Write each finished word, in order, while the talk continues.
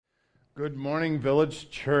Good morning, Village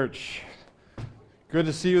Church. Good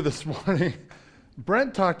to see you this morning.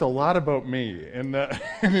 Brent talked a lot about me in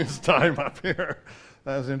his time up here.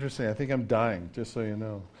 That was interesting. I think I'm dying, just so you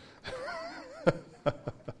know.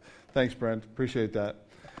 Thanks, Brent. Appreciate that.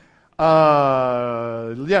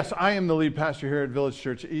 Yes, I am the lead pastor here at Village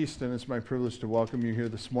Church East, and it's my privilege to welcome you here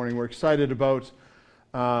this morning. We're excited about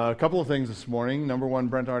a couple of things this morning. Number one,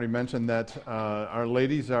 Brent already mentioned that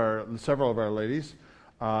several of our ladies,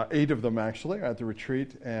 8 of them actually, are at the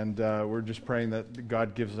retreat, and we're just praying that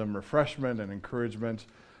God gives them refreshment and encouragement.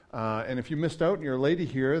 And if you missed out and you're a lady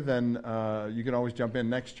here, then you can always jump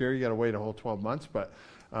in next year. You got to wait a whole 12 months, but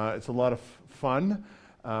it's a lot of fun.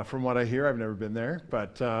 From what I hear, I've never been there,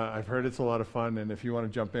 but I've heard it's a lot of fun, and if you want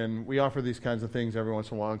to jump in, we offer these kinds of things every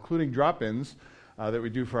once in a while, including drop-ins that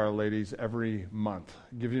we do for our ladies every month.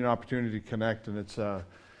 It gives you an opportunity to connect, and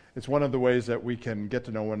it's one of the ways that we can get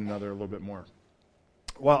to know one another a little bit more.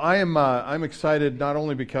 Well, I'm excited not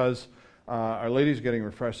only because our ladies are getting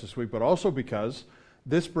refreshed this week, but also because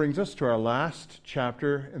this brings us to our last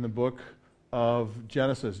chapter in the book of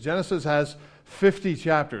Genesis. Genesis has 50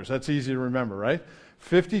 chapters. That's easy to remember, right?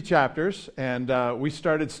 50 chapters, and we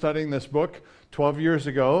started studying this book 12 years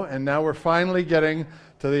ago, and now we're finally getting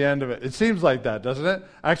to the end of it. It seems like that, doesn't it?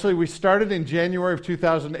 Actually, we started in January of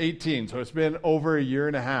 2018, so it's been over a year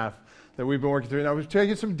and a half that we've been working through. Now, we've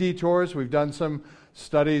taken some detours. We've done some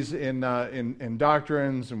studies in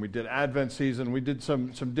doctrines, and we did Advent season. We did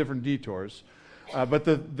some different detours. But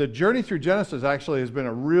the journey through Genesis actually has been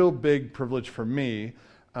a real big privilege for me.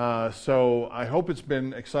 So I hope it's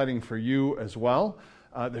been exciting for you as well.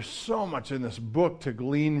 There's so much in this book to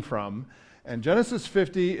glean from. And Genesis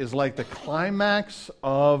 50 is like the climax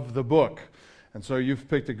of the book. And so you've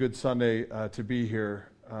picked a good Sunday to be here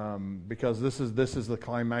because this is the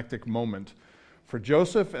climactic moment for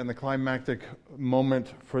Joseph and the climactic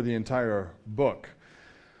moment for the entire book.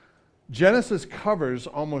 Genesis covers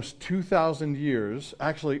almost 2,000 years,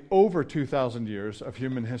 actually over 2,000 years of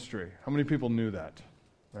human history. How many people knew that?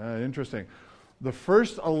 Interesting. The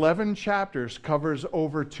first 11 chapters covers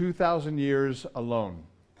over 2,000 years alone.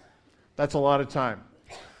 That's a lot of time.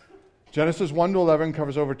 Genesis 1 to 11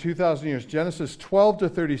 covers over 2,000 years. Genesis 12 to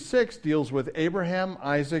 36 deals with Abraham,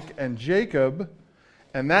 Isaac, and Jacob,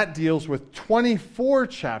 and that deals with 24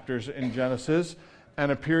 chapters in Genesis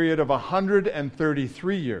and a period of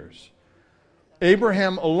 133 years.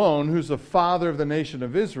 Abraham alone, who's the father of the nation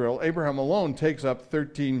of Israel, Abraham alone takes up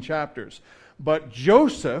 13 chapters. But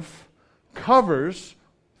Joseph covers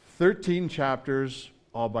 13 chapters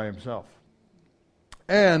all by himself.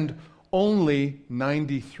 And only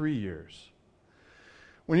 93 years.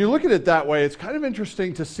 When you look at it that way, it's kind of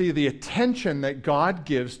interesting to see the attention that God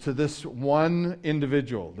gives to this one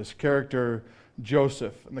individual, this character,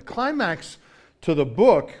 Joseph. And the climax to the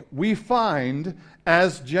book, we find,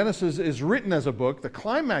 as Genesis is written as a book, the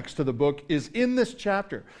climax to the book is in this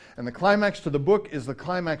chapter. And the climax to the book is the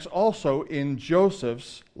climax also in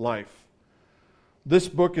Joseph's life. This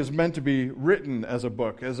book is meant to be written as a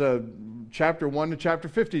book, as a chapter 1 to chapter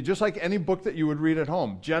 50, just like any book that you would read at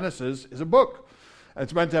home. Genesis is a book.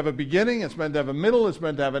 It's meant to have a beginning, it's meant to have a middle, it's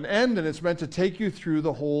meant to have an end, and it's meant to take you through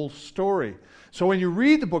the whole story. So when you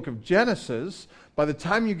read the book of Genesis, by the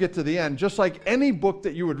time you get to the end, just like any book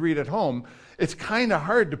that you would read at home, it's kind of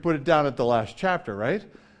hard to put it down at the last chapter, right?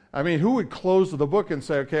 I mean, who would close the book and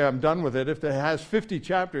say, okay, I'm done with it, if it has 50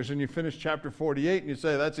 chapters and you finish chapter 48 and you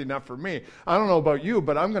say, that's enough for me. I don't know about you,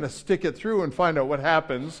 but I'm going to stick it through and find out what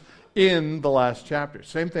happens in the last chapter.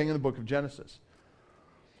 Same thing in the book of Genesis.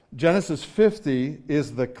 Genesis 50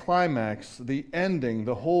 is the climax, the ending,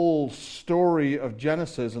 the whole story of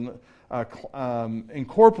Genesis and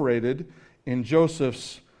incorporated in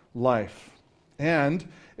Joseph's life. And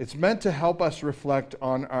it's meant to help us reflect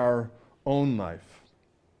on our own life.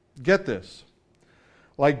 Get this.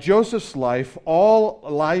 Like Joseph's life, all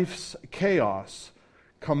life's chaos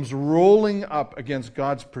comes rolling up against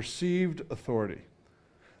God's perceived authority.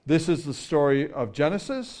 This is the story of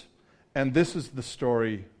Genesis, and this is the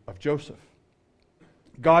story of Joseph.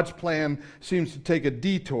 God's plan seems to take a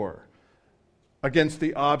detour against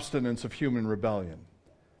the obstinance of human rebellion.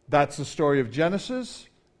 That's the story of Genesis,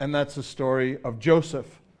 and that's the story of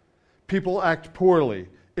Joseph. People act poorly.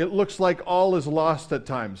 It looks like all is lost at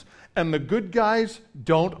times. And the good guys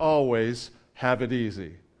don't always have it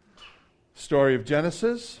easy. Story of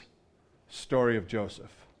Genesis, story of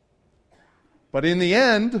Joseph. But in the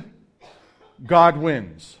end, God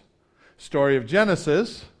wins. Story of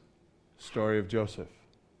Genesis, story of Joseph.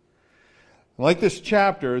 Like this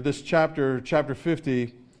chapter, chapter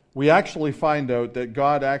 50, we actually find out that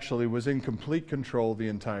God actually was in complete control the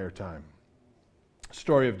entire time.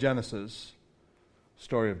 Story of Genesis,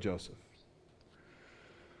 story of Joseph.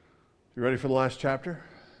 You ready for the last chapter?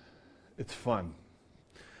 It's fun.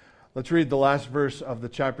 Let's read the last verse of the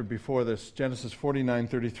chapter before this, Genesis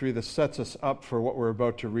 49:33. This sets us up for what we're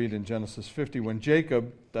about to read in Genesis 50. When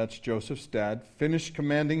Jacob, that's Joseph's dad, finished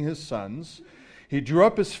commanding his sons, he drew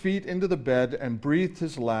up his feet into the bed and breathed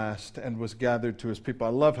his last and was gathered to his people.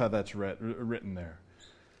 I love how that's written there.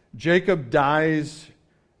 Jacob dies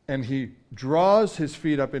and he draws his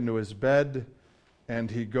feet up into his bed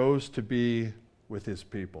and he goes to be with his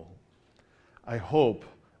people. I hope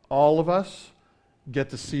all of us get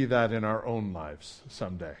to see that in our own lives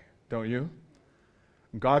someday, don't you?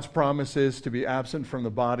 God's promise is to be absent from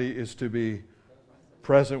the body is to be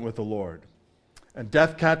present with the Lord. And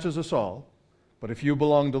death catches us all, but if you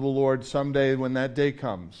belong to the Lord someday when that day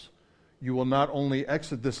comes, you will not only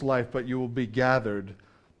exit this life, but you will be gathered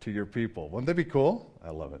to your people. Wouldn't that be cool? I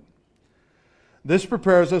love it. This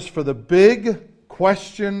prepares us for the big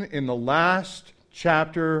question in the last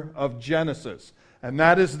chapter of Genesis, and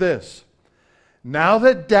that is this. Now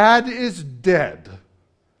that Dad is dead,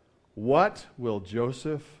 what will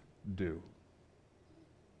Joseph do?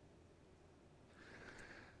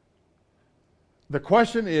 The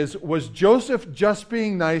question is, was Joseph just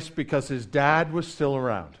being nice because his dad was still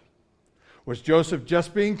around? Was Joseph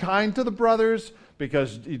just being kind to the brothers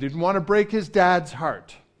because he didn't want to break his dad's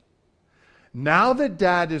heart? Now that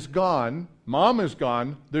Dad is gone, Mom is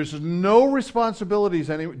gone, there's no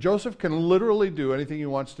responsibilities. Joseph can literally do anything he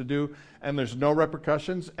wants to do, and there's no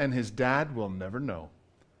repercussions, and his dad will never know.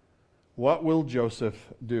 What will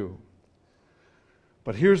Joseph do?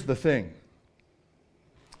 But here's the thing.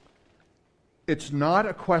 It's not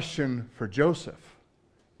a question for Joseph.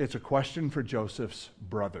 It's a question for Joseph's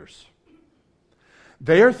brothers.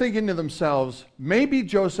 They are thinking to themselves, maybe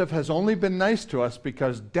Joseph has only been nice to us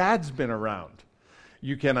because Dad's been around.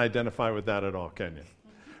 You can't identify with that at all, can you?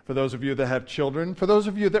 For those of you that have children, for those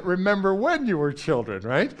of you that remember when you were children,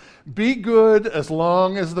 right? Be good as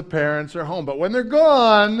long as the parents are home. But when they're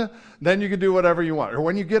gone, then you can do whatever you want. Or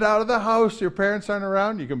when you get out of the house, your parents aren't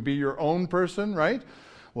around, you can be your own person, right?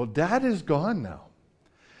 Well, Dad is gone now.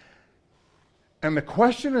 And the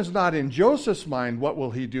question is not in Joseph's mind, what will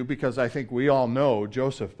he do? Because I think we all know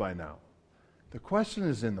Joseph by now. The question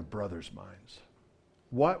is in the brothers' minds.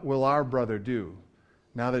 What will our brother do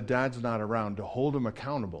now that Dad's not around to hold him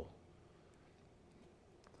accountable?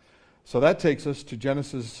 So that takes us to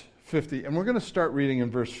Genesis 50, and we're going to start reading in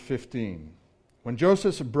verse 15. When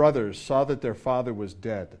Joseph's brothers saw that their father was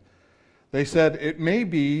dead, they said, "It may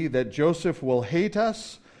be that Joseph will hate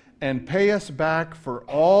us and pay us back for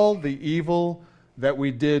all the evil that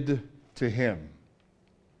we did to him."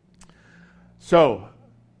 So,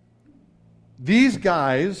 these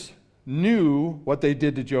guys knew what they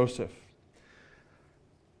did to Joseph.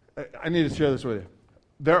 I need to share this with you.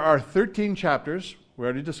 There are 13 chapters, we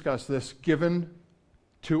already discussed this, given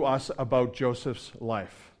to us about Joseph's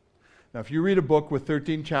life. Now, if you read a book with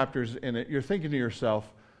 13 chapters in it, you're thinking to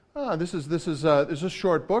yourself, this is a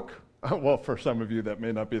short book. Well, for some of you, that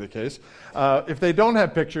may not be the case. If they don't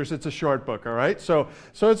have pictures, it's a short book, all right? So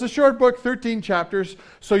it's a short book, 13 chapters.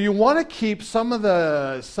 So you want to keep some of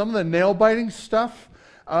the nail-biting stuff,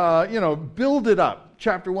 build it up.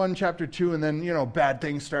 Chapter 1, chapter 2, and then, bad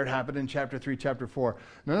things start happening in chapter 3, chapter 4.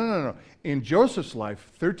 No. In Joseph's life,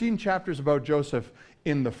 13 chapters about Joseph.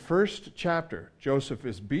 In the first chapter, Joseph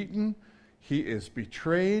is beaten, he is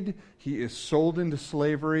betrayed, he is sold into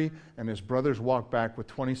slavery, and his brothers walk back with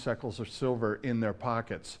 20 shekels of silver in their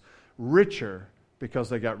pockets, richer because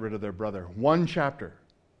they got rid of their brother. One chapter.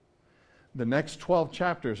 The next 12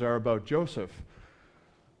 chapters are about Joseph,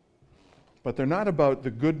 but they're not about the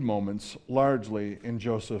good moments largely in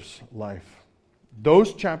Joseph's life.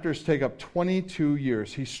 Those chapters take up 22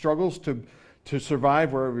 years. He struggles to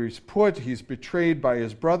survive wherever he's put. He's betrayed by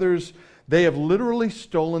his brothers. They have literally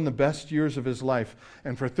stolen the best years of his life.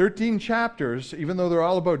 And for 13 chapters, even though they're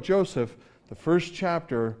all about Joseph, the first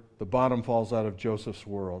chapter, the bottom falls out of Joseph's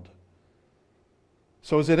world.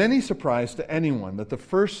 So is it any surprise to anyone that the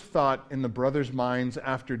first thought in the brothers' minds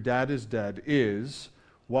after Dad is dead is,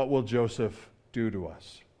 what will Joseph do to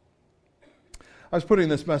us? I was putting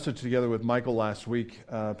this message together with Michael last week,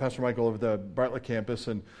 Pastor Michael over the Bartlett campus,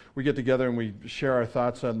 and we get together and we share our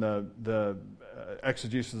thoughts on the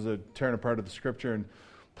exegesis, the tearing apart of the Scripture, and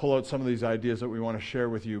pull out some of these ideas that we want to share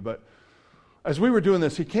with you. But as we were doing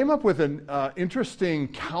this, he came up with an interesting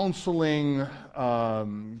counseling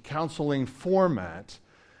format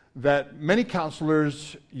that many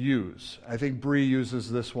counselors use. I think Bree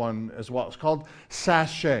uses this one as well. It's called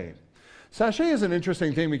sachet. Sachet is an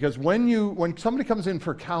interesting thing because when somebody comes in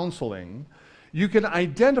for counseling, you can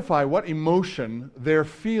identify what emotion they're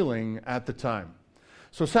feeling at the time.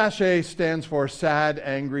 So sachet stands for sad,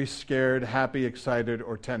 angry, scared, happy, excited,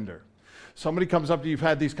 or tender. Somebody comes up to you, you've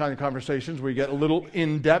had these kind of conversations where you get a little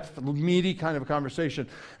in-depth, meaty kind of a conversation,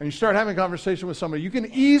 and you start having a conversation with somebody, you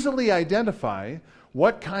can easily identify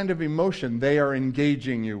what kind of emotion they are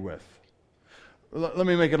engaging you with. Let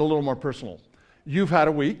me make it a little more personal. You've had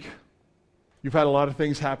a week. You've had a lot of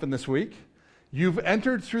things happen this week. You've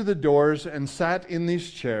entered through the doors and sat in these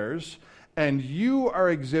chairs, and you are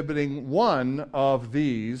exhibiting one of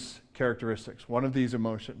these characteristics, one of these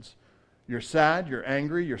emotions. You're sad, you're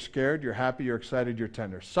angry, you're scared, you're happy, you're excited, you're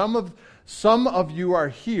tender. Some of you are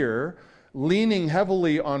here leaning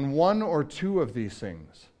heavily on one or two of these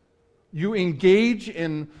things. You engage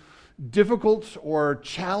in difficult or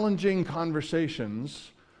challenging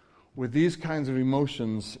conversations with these kinds of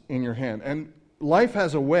emotions in your hand. And life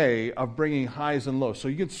has a way of bringing highs and lows. So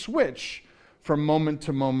you can switch from moment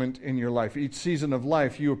to moment in your life. Each season of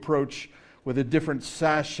life you approach with a different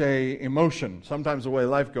sachet emotion. Sometimes the way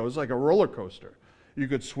life goes, like a roller coaster. You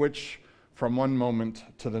could switch from one moment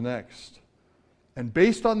to the next. And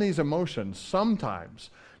based on these emotions, sometimes,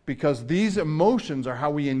 because these emotions are how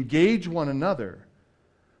we engage one another,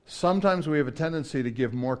 sometimes we have a tendency to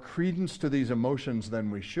give more credence to these emotions than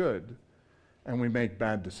we should, and we make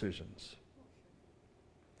bad decisions.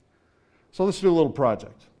 So let's do a little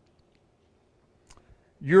project.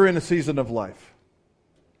 You're in a season of life.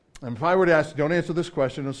 And if I were to ask you, don't answer this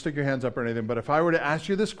question, don't stick your hands up or anything, but if I were to ask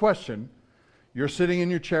you this question, you're sitting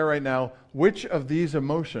in your chair right now, which of these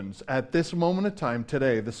emotions at this moment of time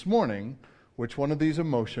today, this morning, which one of these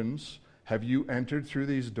emotions have you entered through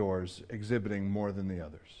these doors exhibiting more than the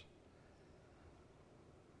others?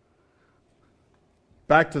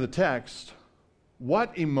 Back to the text,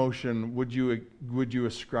 what emotion would you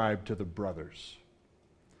ascribe to the brothers?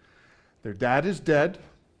 Their dad is dead.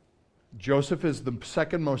 Joseph is the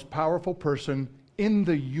second most powerful person in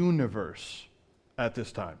the universe at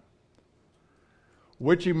this time.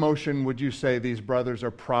 Which emotion would you say these brothers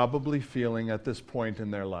are probably feeling at this point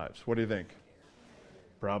in their lives? What do you think?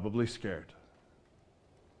 Probably scared.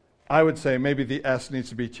 I would say maybe the S needs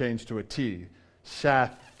to be changed to a T.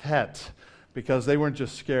 Shathet. Because they weren't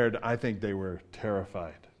just scared, I think they were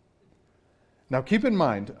terrified. Now keep in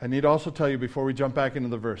mind, I need to also tell you before we jump back into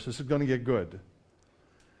the verse, this is going to get good.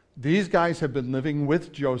 These guys have been living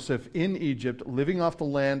with Joseph in Egypt, living off the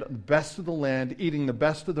land, the best of the land, eating the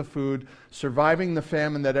best of the food, surviving the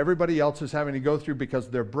famine that everybody else is having to go through because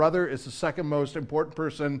their brother is the second most important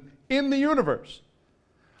person in the universe.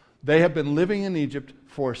 They have been living in Egypt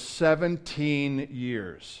for 17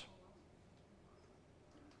 years.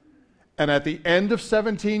 And at the end of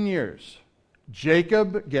 17 years,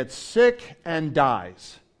 Jacob gets sick and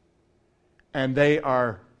dies. And they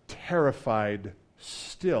are terrified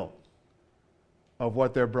still of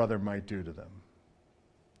what their brother might do to them.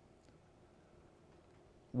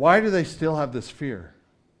 Why do they still have this fear?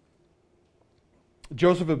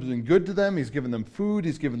 Joseph has been good to them. He's given them food.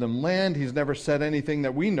 He's given them land. He's never said anything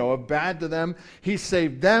that we know of bad to them. He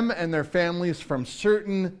saved them and their families from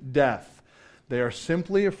certain death. They are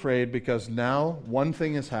simply afraid because now one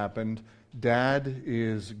thing has happened. Dad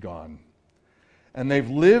is gone. And they've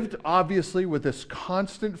lived, obviously, with this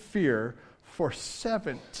constant fear for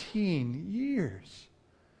 17 years.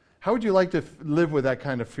 How would you like to live with that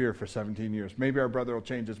kind of fear for 17 years? Maybe our brother will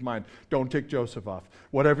change his mind. Don't tick Joseph off.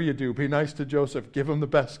 Whatever you do, be nice to Joseph. Give him the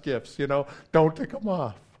best gifts, Don't tick him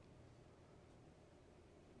off.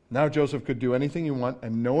 Now Joseph could do anything he wants,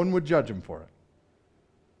 and no one would judge him for it.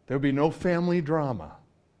 There would be no family drama.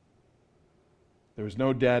 There was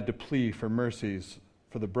no dad to plead for mercies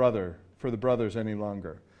for the brothers any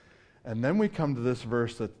longer. And then we come to this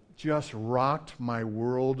verse that just rocked my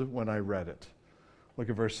world when I read it. Look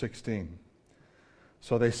at verse 16.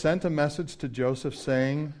 So they sent a message to Joseph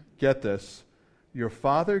saying, get this, your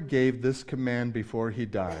father gave this command before he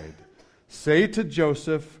died. Say to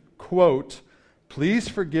Joseph, quote, please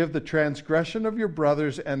forgive the transgression of your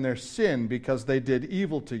brothers and their sin because they did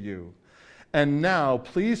evil to you. And now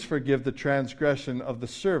please forgive the transgression of the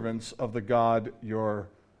servants of the God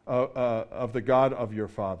of your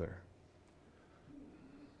father.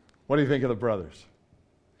 What do you think of the brothers?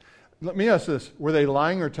 Let me ask this. Were they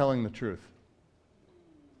lying or telling the truth?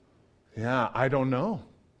 Yeah, I don't know.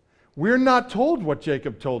 We're not told what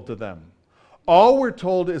Jacob told to them. All we're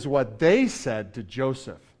told is what they said to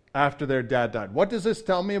Joseph after their dad died. What does this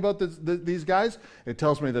tell me about these guys? It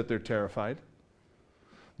tells me that they're terrified.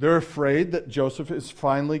 They're afraid that Joseph is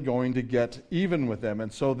finally going to get even with them.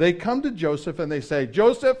 And so they come to Joseph and they say,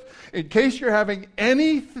 Joseph, in case you're having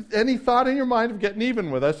any thought in your mind of getting even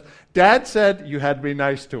with us, Dad said you had to be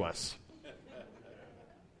nice to us.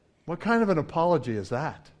 What kind of an apology is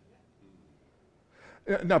that?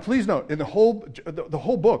 Now, please note, in the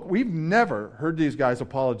whole book, we've never heard these guys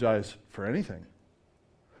apologize for anything.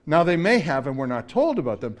 Now, they may have, and we're not told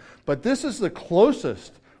about them, but this is the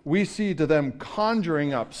closest we see to them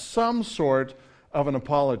conjuring up some sort of an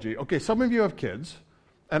apology. Okay, some of you have kids,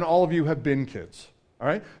 and all of you have been kids. All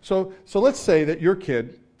right? So let's say that your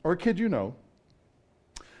kid, or a kid you know,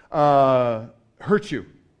 hurts you.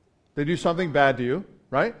 They do something bad to you,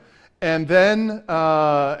 right? And then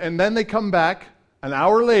they come back an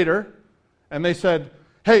hour later, and they said,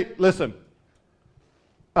 hey, listen,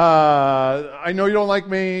 I know you don't like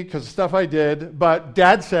me because of stuff I did, but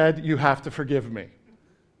Dad said you have to forgive me.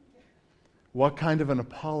 What kind of an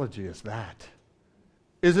apology is that?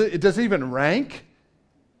 Does it even rank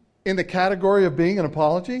in the category of being an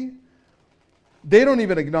apology? They don't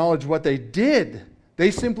even acknowledge what they did.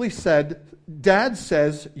 They simply said, Dad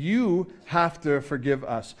says you have to forgive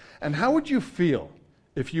us. And how would you feel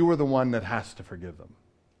if you were the one that has to forgive them?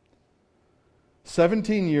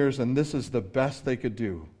 17 years, and this is the best they could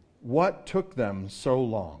do. What took them so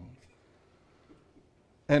long?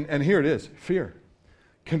 And here it is, fear.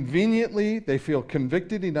 Conveniently, they feel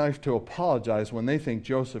convicted enough to apologize when they think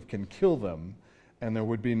Joseph can kill them and there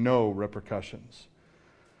would be no repercussions.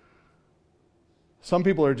 Some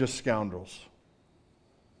people are just scoundrels.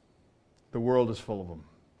 The world is full of them.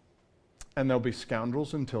 And they'll be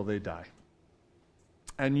scoundrels until they die.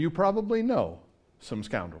 And you probably know some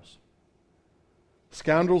scoundrels.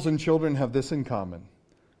 Scoundrels and children have this in common.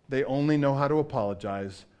 They only know how to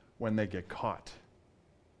apologize when they get caught.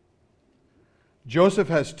 Joseph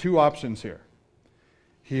has two options here.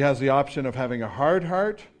 He has the option of having a hard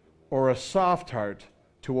heart or a soft heart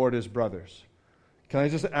toward his brothers. Can I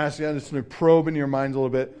just ask you, just to probe in your minds a little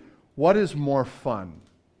bit, what is more fun?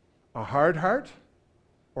 A hard heart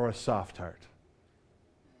or a soft heart?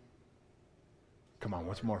 Come on,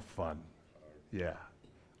 what's more fun? Yeah.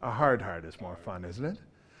 A hard heart is more fun, isn't it?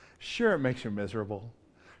 Sure, it makes you miserable.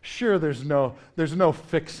 Sure, there's no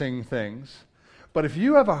fixing things. But if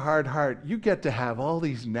you have a hard heart, you get to have all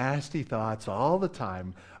these nasty thoughts all the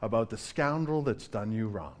time about the scoundrel that's done you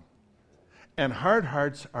wrong. And hard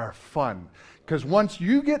hearts are fun, because once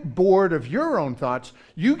you get bored of your own thoughts,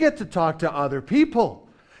 you get to talk to other people.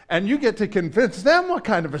 And you get to convince them what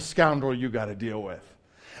kind of a scoundrel you got to deal with.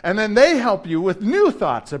 And then they help you with new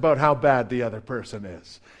thoughts about how bad the other person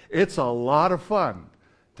is. It's a lot of fun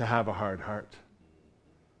to have a hard heart.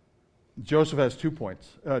 Joseph has 2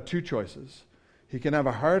 choices. He can have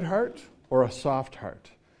a hard heart or a soft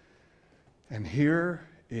heart. And here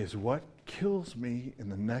is what kills me in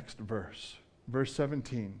the next verse. Verse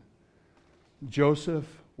 17. Joseph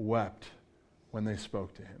wept when they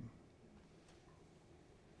spoke to him.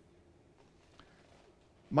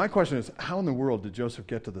 My question is, how in the world did Joseph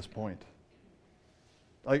get to this point?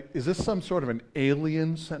 Like, is this some sort of an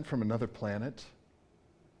alien sent from another planet?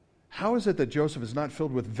 How is it that Joseph is not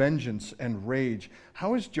filled with vengeance and rage?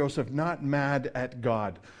 How is Joseph not mad at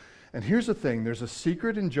God? And here's the thing, there's a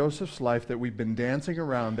secret in Joseph's life that we've been dancing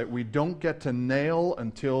around that we don't get to nail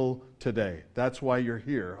until today. That's why you're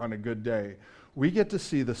here on a good day. We get to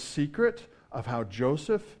see the secret of how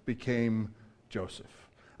Joseph became Joseph,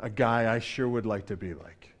 a guy I sure would like to be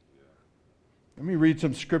like. Let me read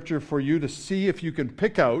some scripture for you to see if you can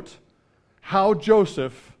pick out how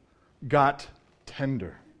Joseph got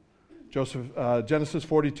tender. Genesis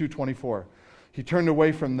 42:24. He turned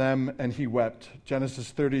away from them and he wept.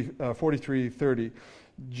 Genesis 43:30.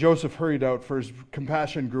 Joseph hurried out, for his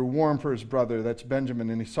compassion grew warm for his brother, that's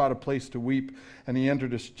Benjamin, and he sought a place to weep, and he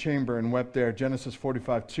entered his chamber and wept there. Genesis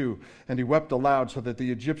 45:2. And he wept aloud so that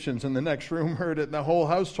the Egyptians in the next room heard it, and the whole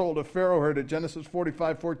household of Pharaoh heard it. Genesis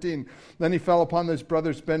 45:14. Then he fell upon his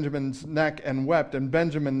brother's Benjamin's neck and wept, and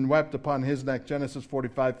Benjamin wept upon his neck. Genesis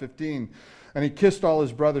 45:15. And he kissed all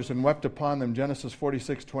his brothers and wept upon them. Genesis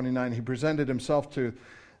 46:29. He presented himself to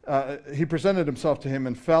him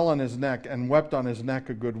and fell on his neck and wept on his neck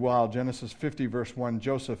a good while. Genesis 50:1.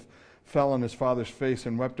 Joseph fell on his father's face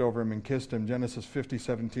and wept over him and kissed him. Genesis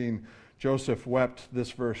 50:17. Joseph wept,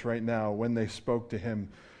 this verse right now, when they spoke to him.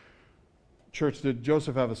 Church, did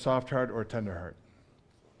Joseph have a soft heart or a tender heart?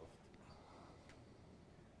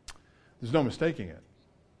 There's no mistaking it.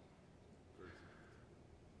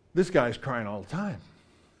 This guy's crying all the time.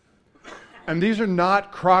 And these are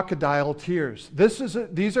not crocodile tears.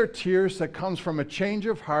 These are tears that comes from a change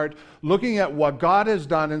of heart, looking at what God has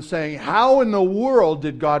done and saying, how in the world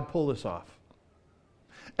did God pull this off?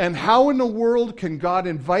 And how in the world can God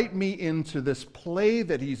invite me into this play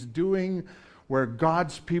that he's doing where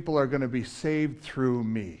God's people are going to be saved through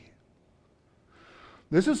me?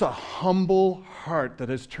 This is a humble heart that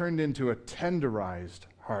has turned into a tenderized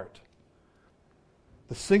heart.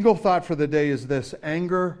 The single thought for the day is this: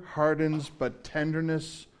 anger hardens, but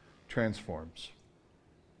tenderness transforms.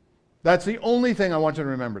 That's the only thing I want you to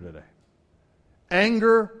remember today.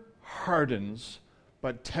 Anger hardens,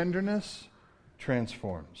 but tenderness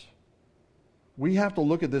transforms. We have to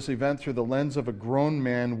look at this event through the lens of a grown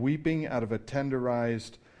man weeping out of a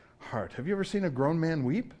tenderized heart. Have you ever seen a grown man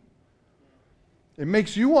weep? It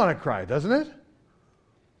makes you want to cry, doesn't it?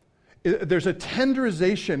 There's a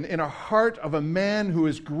tenderization in a heart of a man who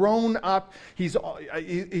has grown up. He's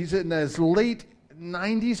in his late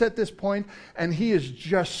 90s at this point, and he is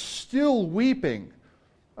just still weeping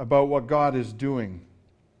about what God is doing.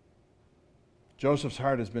 Joseph's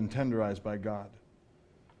heart has been tenderized by God.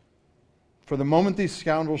 For the moment these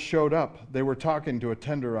scoundrels showed up, they were talking to a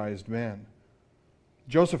tenderized man.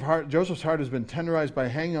 Joseph's heart has been tenderized by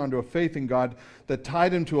hanging on to a faith in God that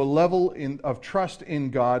tied him to a level of trust in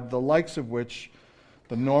God, the likes of which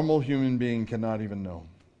the normal human being cannot even know.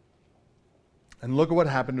 And look at what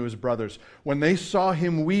happened to his brothers. When they saw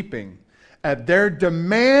him weeping at their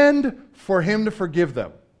demand for him to forgive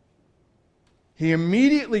them, he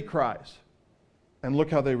immediately cries. And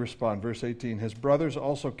look how they respond. Verse 18, his brothers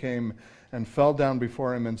also came and fell down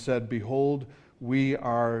before him and said, behold, we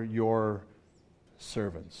are your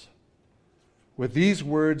servants. With these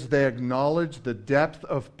words, they acknowledge the depth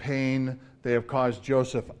of pain they have caused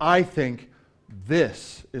Joseph. I think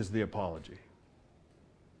this is the apology.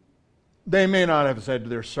 They may not have said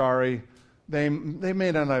they're sorry. They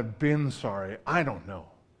may not have been sorry. I don't know.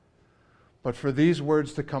 But for these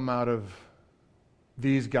words to come out of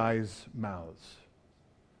these guys' mouths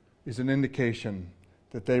is an indication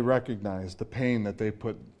that they recognize the pain that they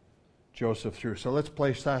put Joseph through. So let's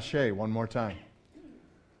play Sachet one more time.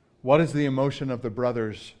 What is the emotion of the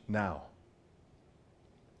brothers now?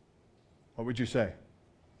 What would you say?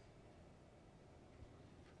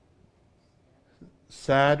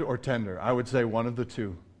 Sad or tender? I would say one of the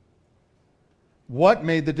two. What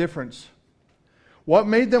made the difference? What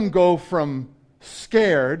made them go from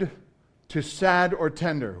scared to sad or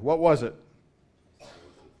tender? What was it?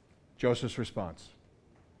 Joseph's response.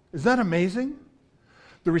 Is that amazing?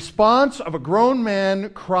 The response of a grown man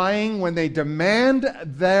crying when they demand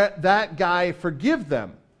that guy forgive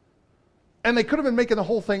them. And they could have been making the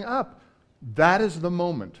whole thing up. That is the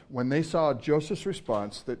moment when they saw Joseph's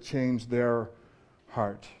response that changed their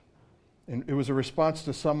heart. And it was a response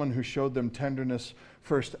to someone who showed them tenderness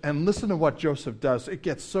first. And listen to what Joseph does. It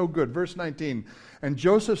gets so good. Verse 19. And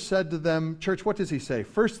Joseph said to them, church, what does he say?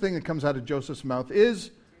 First thing that comes out of Joseph's mouth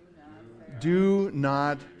is, do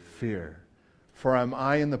not fear. For am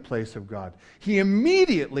I in the place of God? He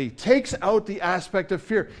immediately takes out the aspect of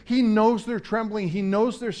fear. He knows they're trembling. He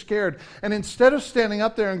knows they're scared. And instead of standing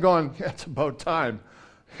up there and going, it's about time.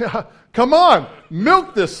 Come on,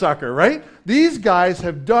 milk this sucker, right? These guys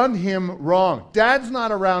have done him wrong. Dad's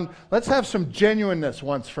not around. Let's have some genuineness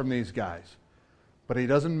once from these guys. But he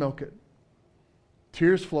doesn't milk it.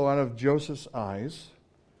 Tears flow out of Joseph's eyes.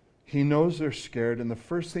 He knows they're scared, and the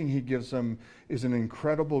first thing he gives them is an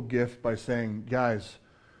incredible gift by saying, guys,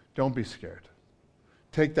 don't be scared.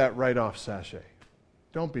 Take that right off sachet.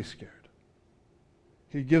 Don't be scared.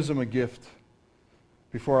 He gives them a gift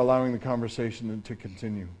before allowing the conversation to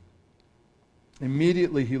continue.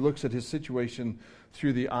 Immediately, he looks at his situation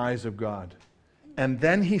through the eyes of God. And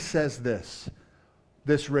then he says this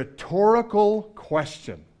rhetorical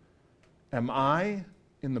question, am I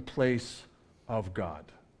in the place of God?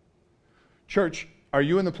 Church, are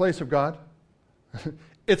you in the place of God?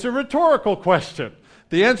 It's a rhetorical question.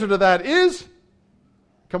 The answer to that is,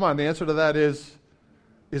 come on, the answer to that is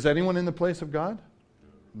anyone in the place of God?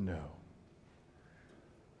 No.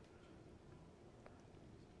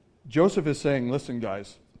 Joseph is saying, listen,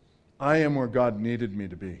 guys, I am where God needed me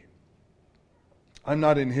to be. I'm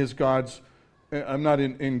not in God's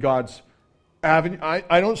avenue.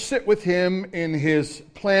 I don't sit with him in his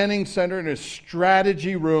planning center, in his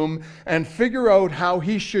strategy room, and figure out how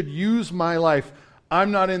he should use my life.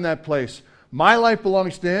 I'm not in that place. My life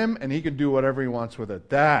belongs to him, and he can do whatever he wants with it.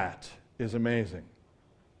 That is amazing.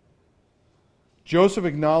 Joseph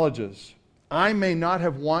acknowledges, I may not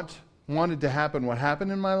have wanted to happen what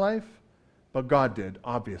happened in my life, but God did,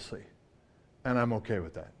 obviously. And I'm okay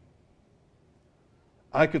with that.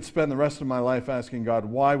 I could spend the rest of my life asking God,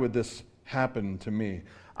 why would this happen to me?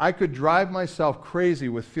 I could drive myself crazy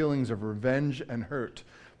with feelings of revenge and hurt,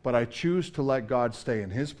 but I choose to let God stay in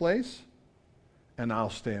his place, and I'll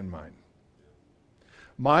stay in mine.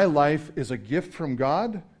 My life is a gift from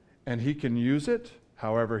God, and he can use it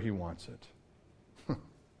however he wants it.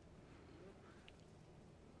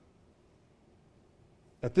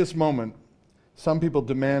 At this moment, some people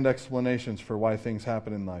demand explanations for why things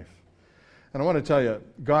happen in life. And I want to tell you,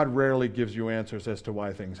 God rarely gives you answers as to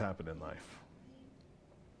why things happen in life.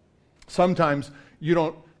 Sometimes you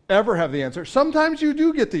don't ever have the answer. Sometimes you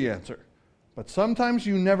do get the answer. But sometimes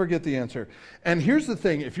you never get the answer. And here's the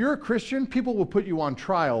thing. If you're a Christian, people will put you on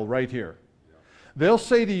trial right here. They'll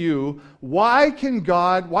say to you, why can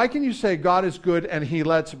you say God is good and he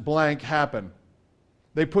lets blank happen?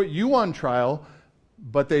 They put you on trial,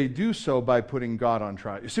 but they do so by putting God on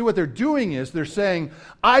trial. You see, what they're doing is they're saying,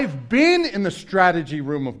 I've been in the strategy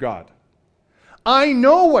room of God. I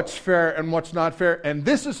know what's fair and what's not fair, and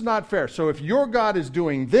this is not fair. So if your God is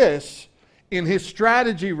doing this in his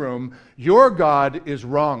strategy room, your God is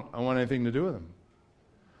wrong. I don't want anything to do with him.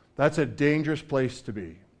 That's a dangerous place to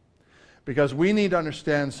be. Because we need to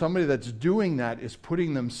understand somebody that's doing that is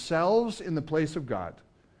putting themselves in the place of God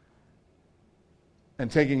and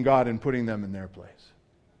taking God and putting them in their place.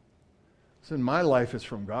 Listen, my life is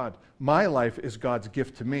from God. My life is God's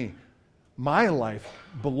gift to me. My life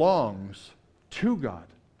belongs to God.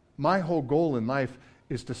 My whole goal in life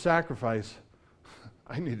is to sacrifice.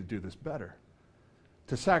 I need to do this better.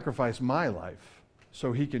 To sacrifice my life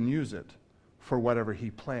so he can use it for whatever he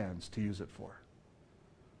plans to use it for.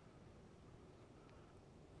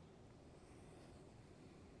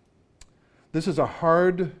 This is a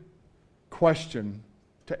hard question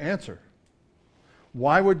to answer.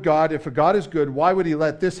 Why would God, if a God is good, why would he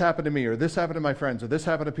let this happen to me, or this happen to my friends, or this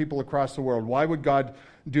happen to people across the world? Why would God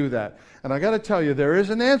do that? And I got to tell you, there is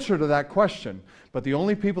an answer to that question, but the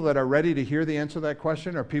only people that are ready to hear the answer to that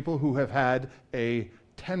question are people who have had a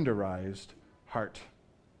tenderized heart.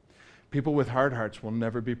 People with hard hearts will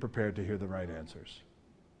never be prepared to hear the right answers.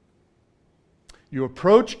 You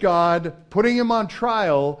approach God, putting him on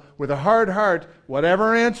trial with a hard heart,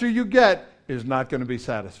 whatever answer you get is not going to be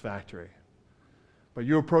satisfactory. But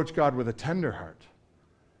you approach God with a tender heart,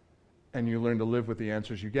 and you learn to live with the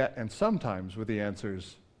answers you get, and sometimes with the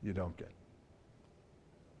answers you don't get.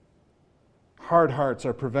 Hard hearts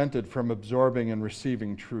are prevented from absorbing and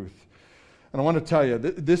receiving truth. And I want to tell you,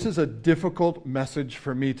 this is a difficult message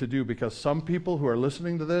for me to do, because some people who are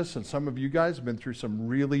listening to this, and some of you guys, have been through some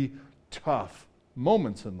really tough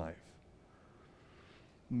moments in life.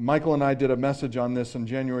 Michael and I did a message on this on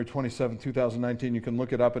January 27, 2019. You can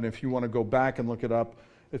look it up, and if you want to go back and look it up,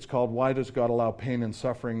 it's called Why Does God Allow Pain and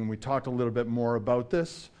Suffering? And we talked a little bit more about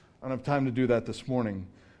this. I don't have time to do that this morning,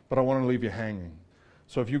 but I want to leave you hanging.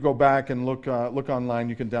 So if you go back and look online,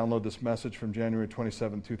 you can download this message from January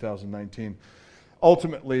 27, 2019.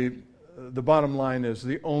 Ultimately, the bottom line is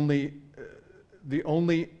the only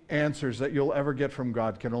answers that you'll ever get from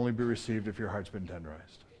God can only be received if your heart's been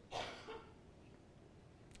tenderized.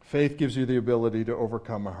 Faith gives you the ability to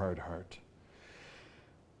overcome a hard heart.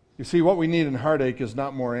 You see, what we need in heartache is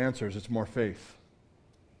not more answers, it's more faith.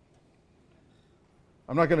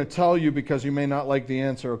 I'm not going to tell you because you may not like the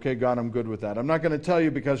answer, okay, God, I'm good with that. I'm not going to tell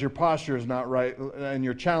you because your posture is not right and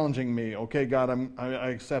you're challenging me, okay, God, I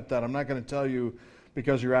accept that. I'm not going to tell you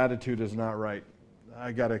because your attitude is not right.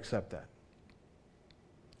 I got to accept that.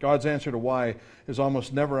 God's answer to why is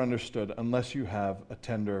almost never understood unless you have a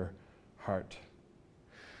tender heart.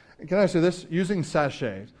 Can I say this? Using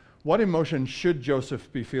sachet, what emotion should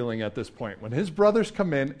Joseph be feeling at this point? When his brothers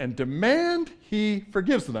come in and demand he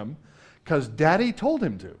forgives them because daddy told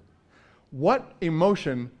him to. What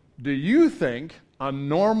emotion do you think a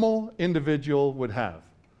normal individual would have?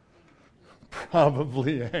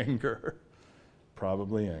 Probably anger.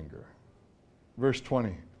 Probably anger. Verse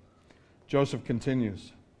 20. Joseph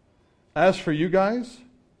continues. As for you guys,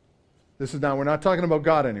 we're not talking about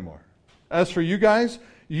God anymore. As for you guys,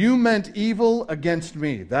 you meant evil against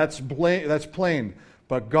me. That's plain.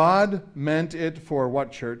 But God meant it for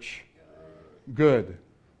what, church? Good.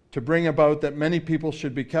 To bring about that many people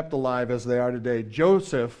should be kept alive as they are today.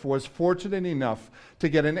 Joseph was fortunate enough to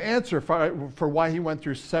get an answer for why he went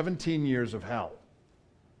through 17 years of hell.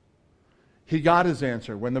 He got his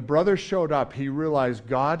answer. When the brothers showed up, he realized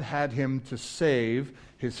God had him to save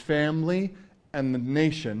his family and the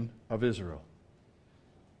nation of Israel.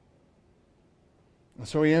 And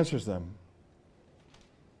so he answers them.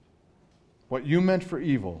 What you meant for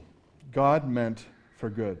evil, God meant for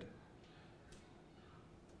good.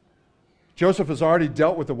 Joseph has already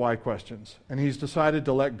dealt with the why questions, and he's decided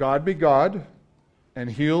to let God be God, and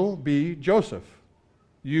he'll be Joseph,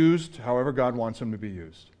 used however God wants him to be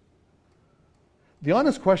used. The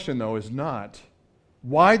honest question, though, is not,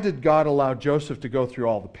 why did God allow Joseph to go through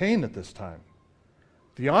all the pain at this time?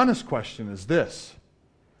 The honest question is this: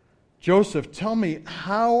 Joseph, tell me,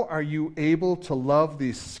 how are you able to love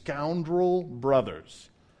these scoundrel brothers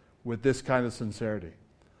with this kind of sincerity?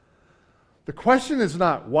 The question is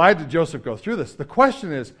not, why did Joseph go through this? The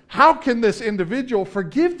question is, how can this individual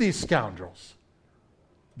forgive these scoundrels?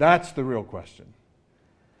 That's the real question.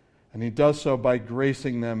 And he does so by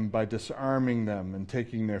gracing them, by disarming them, and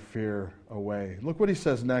taking their fear away. Look what he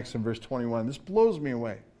says next in verse 21. This blows me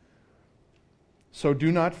away. So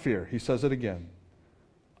do not fear. He says it again.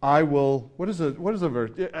 I will, what is the verse?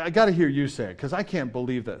 I got to hear you say it, because I can't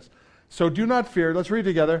believe this. So do not fear. Let's read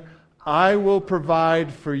together. I will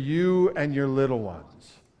provide for you and your little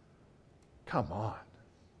ones. Come on.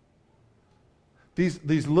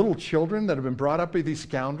 These little children that have been brought up by these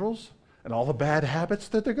scoundrels and all the bad habits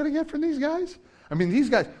that they're going to get from these guys. I mean, these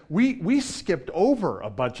guys, we skipped over a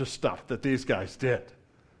bunch of stuff that these guys did.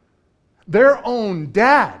 Their own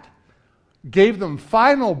dad gave them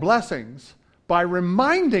final blessings by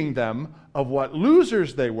reminding them of what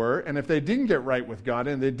losers they were, and if they didn't get right with God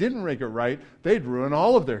and they didn't make it right, they'd ruin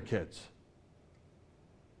all of their kids.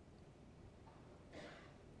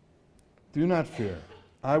 Do not fear.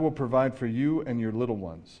 I will provide for you and your little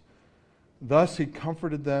ones. Thus he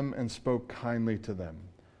comforted them and spoke kindly to them.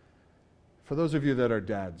 For those of you that are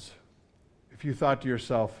dads, if you thought to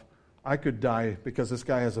yourself, I could die because this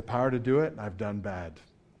guy has the power to do it, and I've done bad.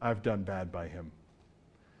 I've done bad by him.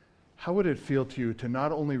 How would it feel to you to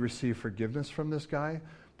not only receive forgiveness from this guy,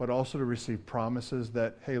 but also to receive promises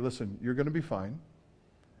that, hey, listen, you're going to be fine,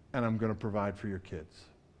 and I'm going to provide for your kids?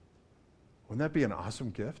 Wouldn't that be an awesome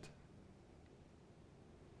gift?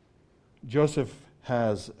 Joseph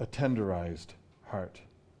has a tenderized heart.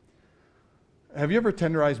 Have you ever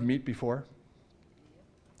tenderized meat before?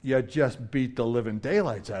 You just beat the living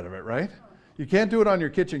daylights out of it, right? You can't do it on your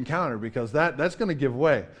kitchen counter because that's going to give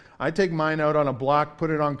way. I take mine out on a block,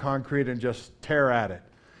 put it on concrete, and just tear at it.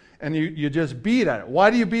 And you just beat at it.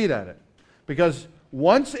 Why do you beat at it? Because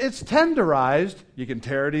once it's tenderized, you can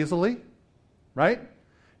tear it easily, right?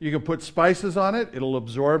 You can put spices on it. It'll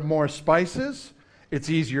absorb more spices.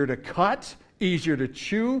 It's easier to cut, easier to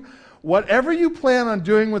chew. Whatever you plan on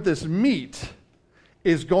doing with this meat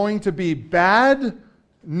is going to be bad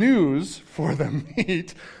news for the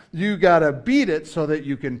meat. You got to beat it so that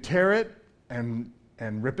you can tear it and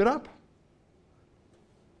rip it up.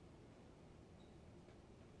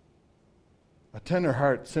 A tender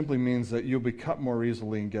heart simply means that you'll be cut more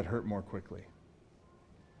easily and get hurt more quickly.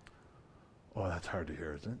 Oh, that's hard to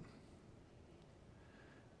hear, isn't it?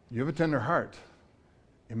 You have a tender heart.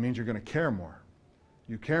 It means you're going to care more.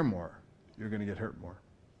 You care more, you're going to get hurt more.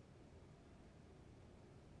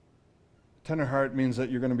 Tender heart means that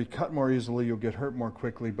you're going to be cut more easily, you'll get hurt more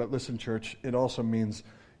quickly. But listen, church, it also means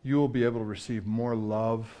you will be able to receive more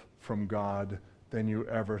love from God than you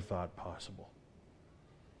ever thought possible.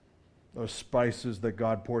 Those spices that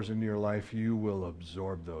God pours into your life, you will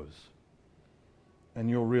absorb those. And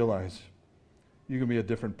you'll realize you can be a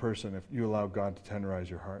different person if you allow God to tenderize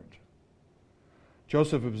your heart.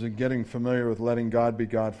 Joseph has been getting familiar with letting God be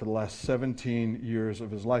God for the last 17 years of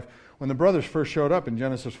his life. When the brothers first showed up in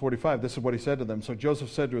Genesis 45, this is what he said to them. So Joseph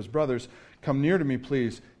said to his brothers, "Come near to me,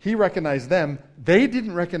 please." He recognized them. They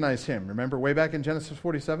didn't recognize him. Remember way back in Genesis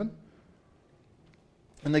 47?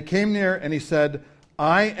 And they came near, and he said,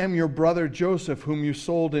 "I am your brother Joseph, whom you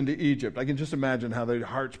sold into Egypt." I can just imagine how their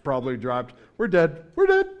hearts probably dropped. We're dead. We're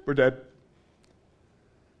dead. We're dead.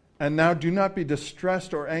 "And now do not be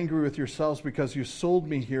distressed or angry with yourselves because you sold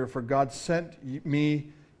me here, for God sent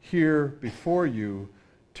me here before you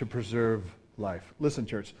to preserve life." Listen,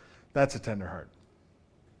 church, that's a tender heart.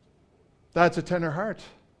 That's a tender heart.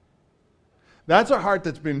 That's a heart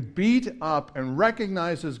that's been beat up and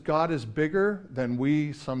recognizes God is bigger than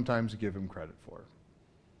we sometimes give him credit for.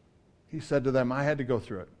 He said to them, I had to go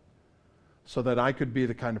through it so that I could be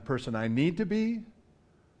the kind of person I need to be,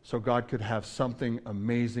 so God could have something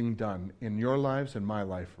amazing done in your lives and my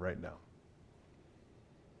life right now.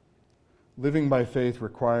 Living by faith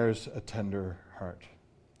requires a tender heart.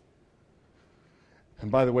 And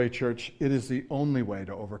by the way, church, it is the only way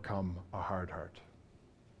to overcome a hard heart.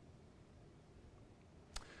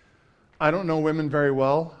 I don't know women very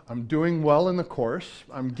well. I'm doing well in the course.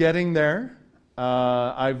 I'm getting there.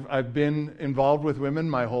 I've been involved with women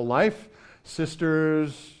my whole life.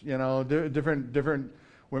 Sisters, different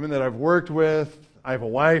women that I've worked with. I have a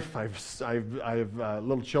wife. I have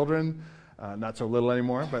little children. not so little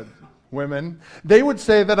anymore, but women, they would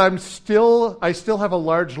say that I still have a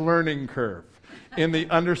large learning curve in the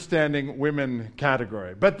understanding women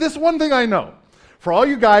category. But this one thing I know, for all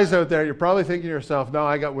you guys out there, you're probably thinking to yourself, no,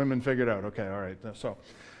 I got women figured out. Okay, all right. So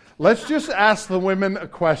let's just ask the women a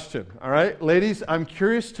question, all right? Ladies, I'm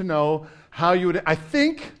curious to know how you would, I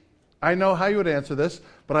think I know how you would answer this,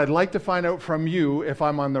 but I'd like to find out from you if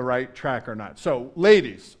I'm on the right track or not. So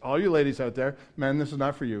ladies, all you ladies out there, men, this is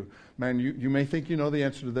not for you. Men, you may think you know the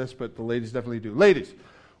answer to this, but the ladies definitely do. Ladies,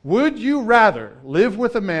 would you rather live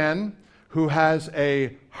with a man who has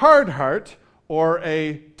a hard heart or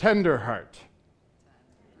a tender heart?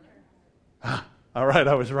 All right,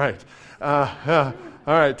 I was right. All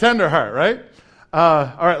right, tender heart, right?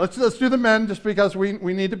 All right, let's do the men just because we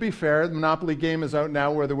need to be fair. The Monopoly game is out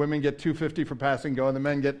now where the women get $250 for pass and go and the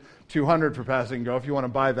men get $200 for pass and go. If you want to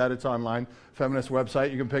buy that, it's online. Feminist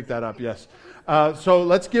website, you can pick that up, yes. So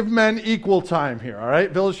let's give men equal time here, all right?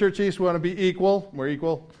 Village Church East, we want to be equal. We're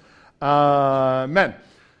equal. Men,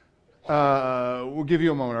 we'll give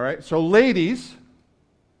you a moment, all right? So ladies,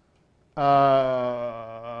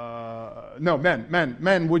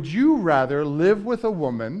 men, would you rather live with a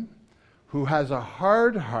woman who has a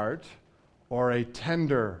hard heart or a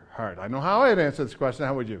tender heart? I know how I'd answer this question.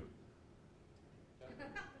 How would you?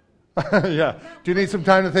 Yeah. Do you need some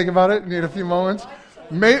time to think about it? Need a few moments?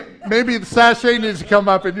 Maybe the sachet needs to come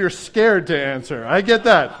up and you're scared to answer. I get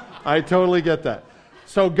that. I totally get that.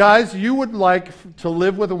 So guys, you would like to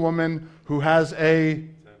live with a woman who has a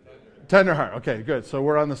tender heart. Okay, good. So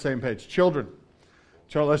we're on the same page. Children.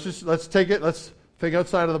 So let's think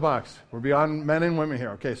outside of the box. We're beyond men and women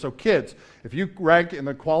here. Okay, so kids, if you rank in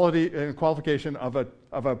the qualification of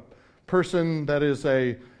a person that is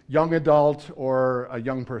a young adult or a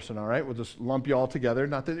young person, all right? We'll just lump you all together.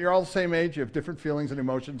 Not that you're all the same age. You have different feelings and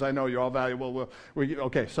emotions. I know you're all valuable.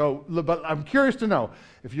 Okay, so, but I'm curious to know,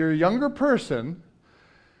 if you're a younger person,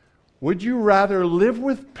 would you rather live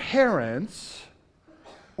with parents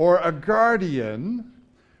or a guardian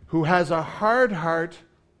who has a hard heart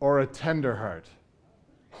or a tender heart?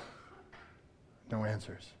 No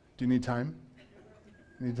answers. Do you need time?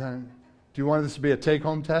 Need time? Do you want this to be a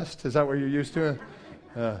take-home test? Is that what you're used to?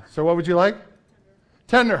 So what would you like?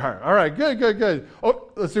 Tender heart. All right, good. Oh,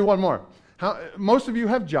 let's do one more. Most of you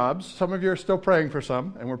have jobs. Some of you are still praying for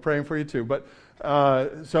some, and we're praying for you too. But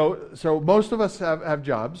so most of us have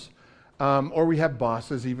jobs, or we have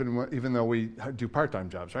bosses, even though we do part-time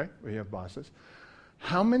jobs, right? We have bosses.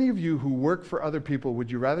 How many of you who work for other people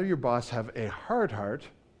would you rather your boss have a hard heart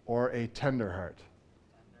or a tender heart?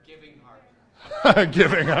 Giving heart.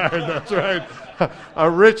 Giving heart, that's right. A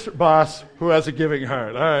rich boss who has a giving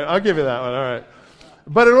heart. All right, I'll give you that one, all right.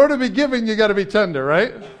 But in order to be giving, you got to be tender,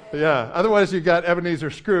 right? Yeah, otherwise you got Ebenezer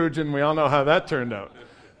Scrooge, and we all know how that turned out.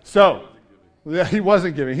 So, yeah, he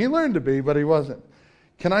wasn't giving. He learned to be, but he wasn't.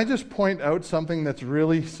 Can I just point out something that's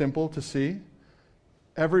really simple to see?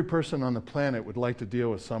 Every person on the planet would like to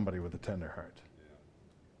deal with somebody with a tender heart.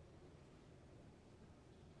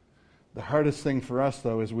 The hardest thing for us,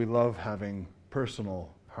 though, is we love having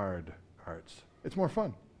personal, hard hearts. It's more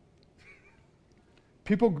fun.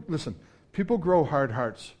 People grow hard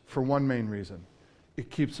hearts for one main reason.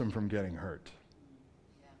 It keeps them from getting hurt.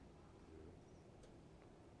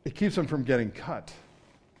 It keeps them from getting cut.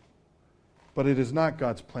 But it is not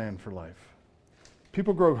God's plan for life.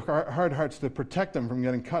 People grow hard hearts to protect them from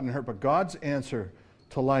getting cut and hurt, but God's answer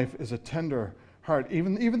to life is a tender heart,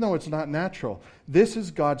 even though it's not natural. This is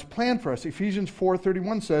God's plan for us. Ephesians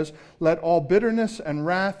 4:31 says, "Let all bitterness and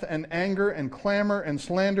wrath and anger and clamor and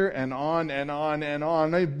slander and on,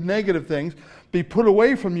 negative things, be put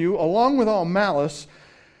away from you, along with all malice.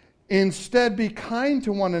 Instead, be kind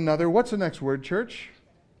to one another." What's the next word, church?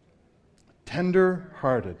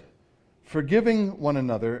 Tender-hearted, forgiving one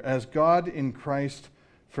another as God in Christ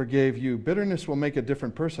forgave you. Bitterness will make a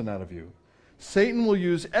different person out of you. Satan will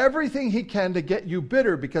use everything he can to get you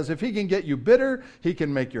bitter, because if he can get you bitter, he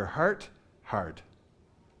can make your heart hard.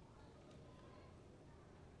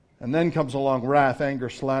 And then comes along wrath, anger,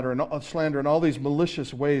 slander, and all these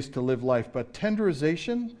malicious ways to live life. But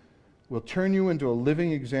tenderization will turn you into a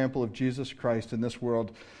living example of Jesus Christ in this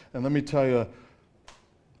world. And let me tell you,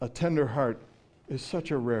 a tender heart is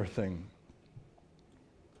such a rare thing.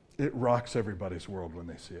 It rocks everybody's world when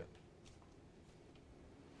they see it.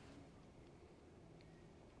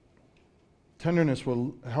 Tenderness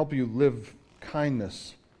will help you live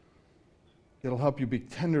kindness. It'll help you be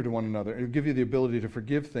tender to one another. It'll give you the ability to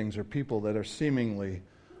forgive things or people that are seemingly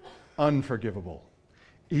unforgivable.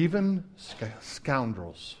 Even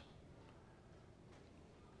scoundrels.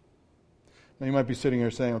 Now you might be sitting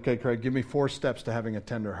here saying, okay, Craig, give me 4 steps to having a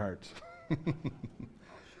tender heart.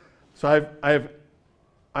 So I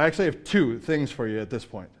actually have two things for you at this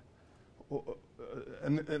point.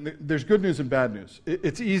 And there's good news and bad news.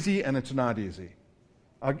 It's easy and it's not easy.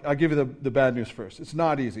 I'll give you the bad news first. It's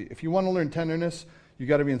not easy. If you want to learn tenderness, you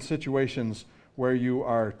got to be in situations where you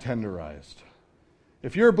are tenderized.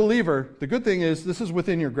 If you're a believer, the good thing is this is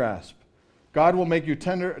within your grasp. God will make you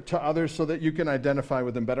tender to others so that you can identify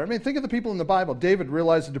with them better. I mean, think of the people in the Bible. David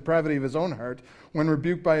realized the depravity of his own heart when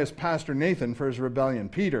rebuked by his pastor Nathan for his rebellion.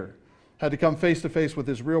 Peter had to come face to face with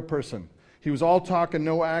his real person. He was all talk and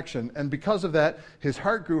no action. And because of that, his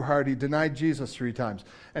heart grew hard. He denied Jesus 3 times.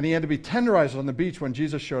 And he had to be tenderized on the beach when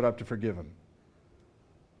Jesus showed up to forgive him.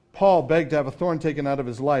 Paul begged to have a thorn taken out of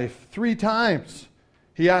his life 3 times.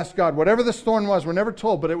 He asked God, whatever this thorn was, we're never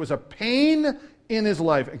told, but it was a pain in his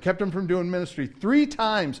life and kept him from doing ministry. 3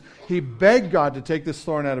 times he begged God to take this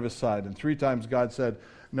thorn out of his side. And 3 times God said,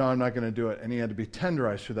 no, I'm not going to do it. And he had to be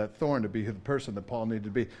tenderized through that thorn to be the person that Paul needed to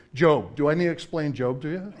be. Job. Do I need to explain Job to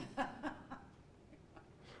you?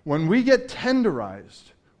 When we get tenderized,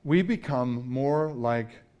 we become more like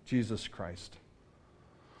Jesus Christ.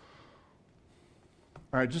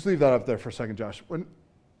 All right, just leave that up there for a second, Josh.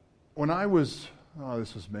 When I was,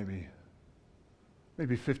 this was maybe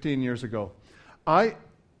 15 years ago, I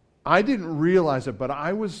didn't realize it, but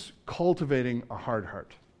I was cultivating a hard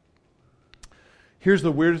heart. Here's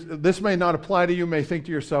the weirdest, this may not apply to you, may think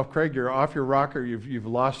to yourself, Craig, you're off your rocker, you've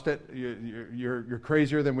lost it, you're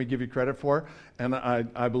crazier than we give you credit for, and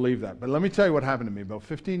I believe that. But let me tell you what happened to me. About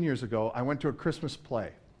 15 years ago, I went to a Christmas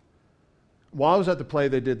play. While I was at the play,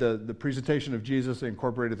 they did the presentation of Jesus. They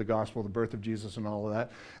incorporated the gospel, the birth of Jesus, and all of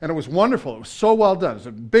that. And it was wonderful. It was so well done. It was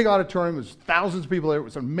a big auditorium. There was thousands of people there. It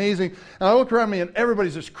was amazing. And I looked around me, and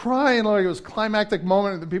everybody's just crying. Like it was a climactic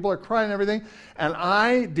moment, and the people are crying and everything. And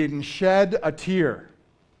I didn't shed a tear.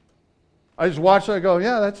 I just watched it. I go,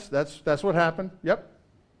 yeah, that's what happened. Yep.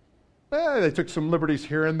 They took some liberties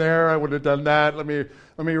here and there. I would have done that. Let me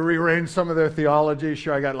rearrange some of their theology.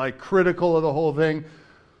 Sure, I got like critical of the whole thing.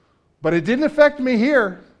 But it didn't affect me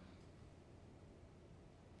here.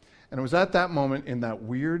 And it was at that moment in that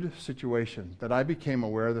weird situation that I became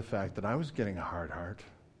aware of the fact that I was getting a hard heart.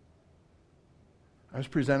 I was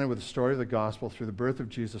presented with the story of the gospel through the birth of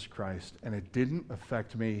Jesus Christ, and it didn't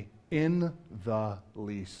affect me in the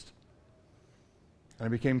least. And I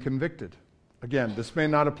became convicted. Again, this may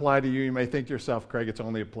not apply to you. You may think to yourself, Craig, it's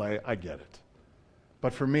only a play. I get it.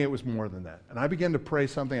 But for me, it was more than that. And I began to pray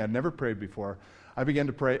something I'd never prayed before. I began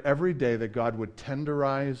to pray every day that God would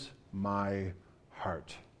tenderize my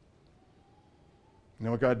heart. You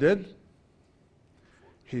know what God did?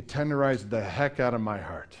 He tenderized the heck out of my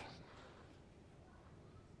heart.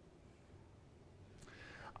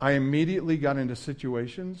 I immediately got into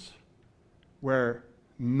situations where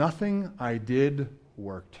nothing I did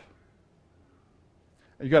worked.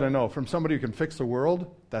 You got to know, from somebody who can fix the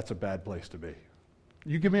world, that's a bad place to be.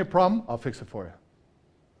 You give me a problem, I'll fix it for you.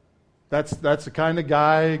 That's the kind of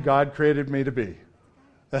guy God created me to be.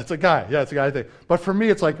 That's a guy. Yeah, it's a guy thing. But for me,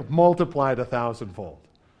 it's like multiplied 1,000-fold.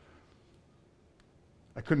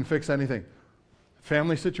 I couldn't fix anything.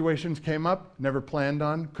 Family situations came up, never planned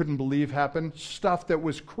on, couldn't believe happened. Stuff that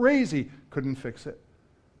was crazy, couldn't fix it.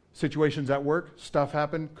 Situations at work, stuff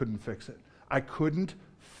happened, couldn't fix it. I couldn't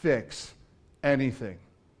fix anything.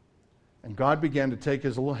 And God began to take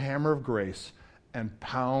his little hammer of grace and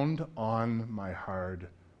pound on my hard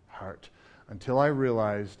heart until I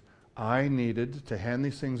realized I needed to hand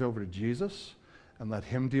these things over to Jesus and let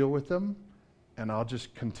him deal with them, and I'll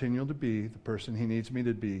just continue to be the person he needs me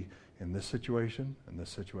to be in this situation, and this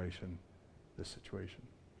situation, this situation.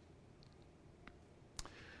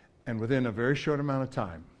 And within a very short amount of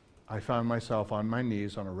time, I found myself on my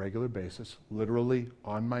knees on a regular basis, literally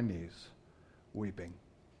on my knees, weeping,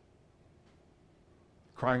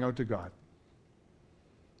 crying out to God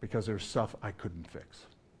because there's stuff I couldn't fix.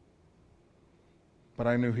 But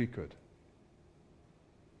I knew he could.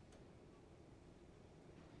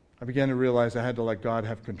 I began to realize I had to let God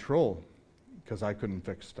have control because I couldn't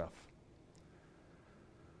fix stuff.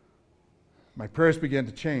 My prayers began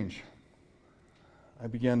to change. I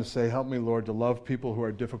began to say, help me, Lord, to love people who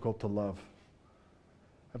are difficult to love.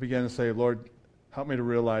 I began to say, Lord, help me to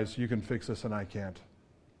realize you can fix this and I can't.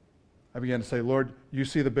 I began to say, Lord, you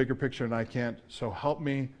see the bigger picture and I can't, so help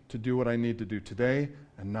me to do what I need to do today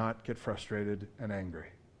and not get frustrated and angry.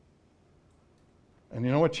 And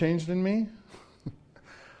you know what changed in me?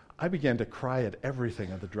 I began to cry at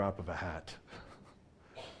everything at the drop of a hat.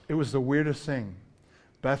 It was the weirdest thing.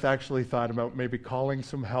 Beth actually thought about maybe calling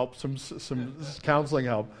some help, some counseling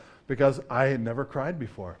help, because I had never cried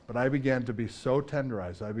before. But I began to be so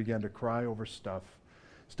tenderized. I began to cry over stuff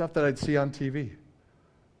stuff that I'd see on TV.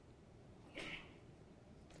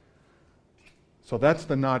 So that's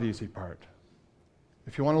the not easy part.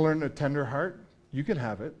 If you want to learn a tender heart, you can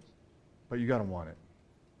have it, but you got to want it.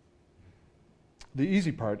 The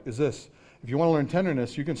easy part is this. If you want to learn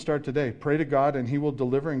tenderness, you can start today. Pray to God and He will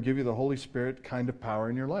deliver and give you the Holy Spirit kind of power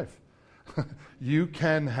in your life. You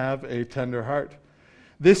can have a tender heart.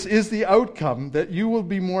 This is the outcome, that you will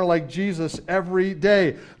be more like Jesus every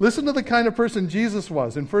day. Listen to the kind of person Jesus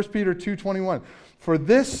was in 1 Peter 2:21. For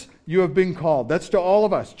this you have been called. That's to all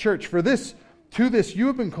of us, church. To this you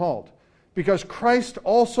have been called, because Christ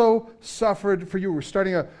also suffered for you. We're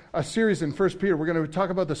starting a series in 1 Peter. We're going to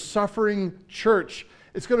talk about the suffering church.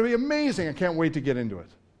 It's going to be amazing. I can't wait to get into it.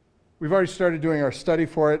 We've already started doing our study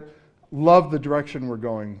for it. Love the direction we're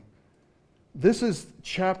going. This is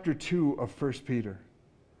chapter 2 of 1 Peter.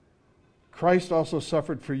 Christ also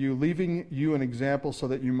suffered for you, leaving you an example so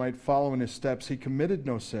that you might follow in His steps. He committed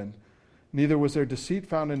no sin. Neither was there deceit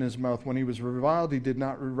found in His mouth. When He was reviled, He did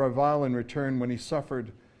not revile in return. When He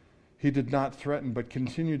suffered, He did not threaten, but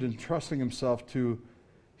continued entrusting Himself to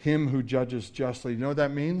Him who judges justly. You know what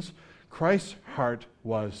that means? Christ's heart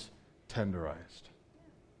was tenderized.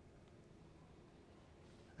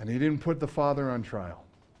 And He didn't put the Father on trial.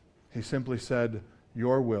 He simply said,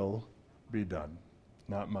 your will be done,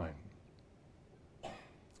 not mine.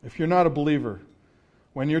 If you're not a believer,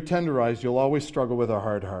 when you're tenderized, you'll always struggle with a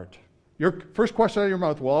hard heart. Your first question out of your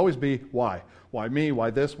mouth will always be, why? Why me? Why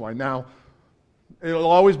this? Why now? It'll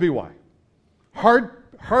always be why.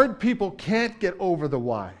 Hard people can't get over the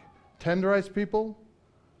why. Tenderized people,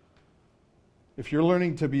 if you're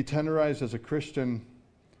learning to be tenderized as a Christian,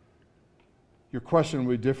 your question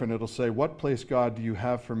will be different. It'll say, what place, God, do you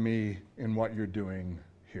have for me in what you're doing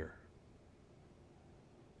here?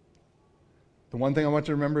 The one thing I want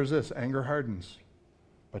you to remember is this: anger hardens,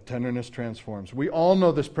 but tenderness transforms. We all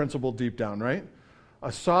know this principle deep down, right? A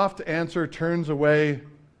soft answer turns away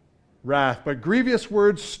wrath, but grievous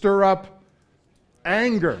words stir up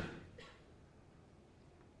anger.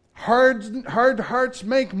 Hard hearts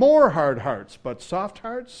make more hard hearts, but soft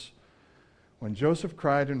hearts. When Joseph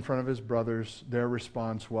cried in front of his brothers, their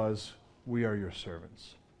response was, we are your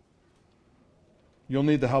servants. You'll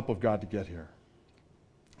need the help of God to get here.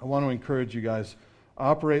 I want to encourage you guys,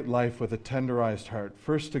 operate life with a tenderized heart,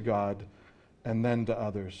 first to God and then to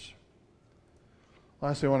others.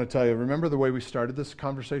 Lastly, I want to tell you, remember the way we started this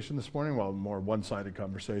conversation this morning? Well, more one-sided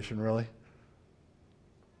conversation, really.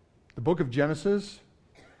 The book of Genesis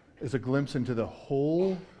is a glimpse into the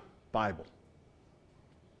whole Bible.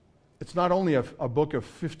 It's not only a book of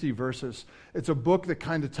 50 verses, it's a book that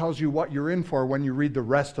kind of tells you what you're in for when you read the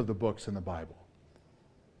rest of the books in the Bible.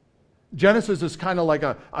 Genesis is kind of like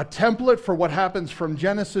a template for what happens from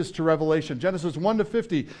Genesis to Revelation. Genesis 1 to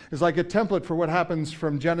 50 is like a template for what happens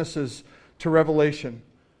from Genesis to Revelation.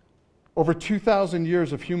 Over 2,000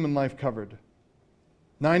 years of human life covered.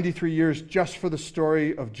 93 years just for the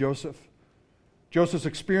story of Joseph. Joseph's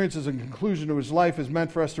experiences and conclusion to his life is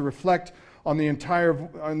meant for us to reflect on the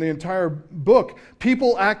entire book.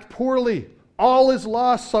 People act poorly. All is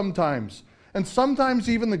lost sometimes. And sometimes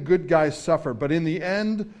even the good guys suffer. But in the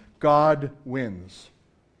end, God wins.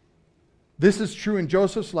 This is true in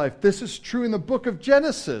Joseph's life. This is true in the book of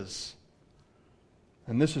Genesis.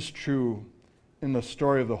 And this is true in the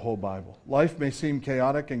story of the whole Bible. Life may seem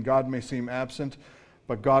chaotic and God may seem absent,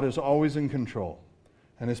 but God is always in control.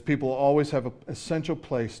 And His people always have an essential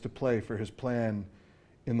place to play for His plan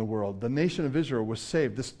in the world. The nation of Israel was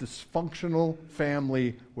saved. This dysfunctional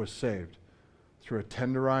family was saved through a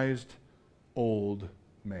tenderized old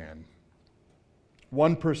man.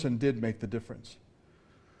 One person did make the difference.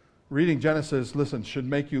 Reading Genesis, listen, should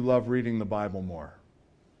make you love reading the Bible more.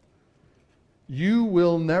 You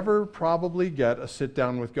will never probably get a sit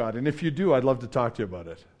down with God. And if you do, I'd love to talk to you about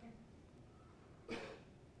it.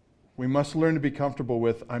 We must learn to be comfortable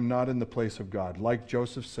with, I'm not in the place of God. Like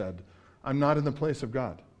Joseph said, I'm not in the place of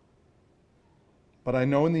God. But I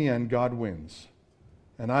know in the end, God wins.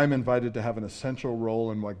 And I'm invited to have an essential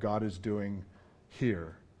role in what God is doing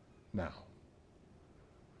here, now.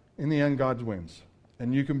 In the end, God wins.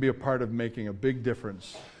 And you can be a part of making a big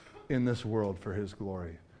difference in this world for His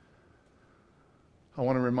glory. I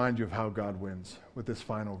want to remind you of how God wins with this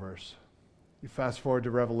final verse. You fast forward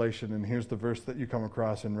to Revelation, and here's the verse that you come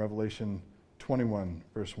across in Revelation 21,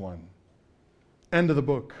 verse 1. End of the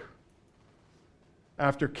book.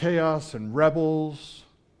 After chaos and rebels,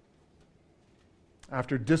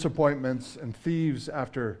 after disappointments and thieves,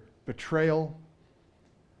 after betrayal,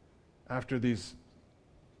 after these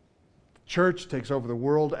church takes over the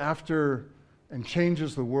world, after and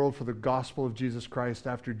changes the world for the gospel of Jesus Christ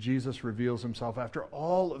after Jesus reveals himself, after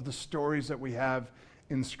all of the stories that we have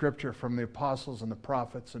in Scripture from the apostles and the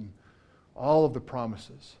prophets and all of the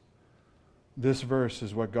promises. This verse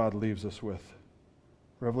is what God leaves us with.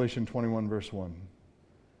 Revelation 21, verse 1.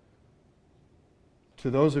 To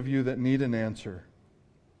those of you that need an answer,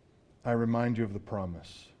 I remind you of the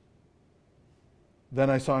promise. Then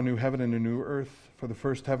I saw a new heaven and a new earth, for the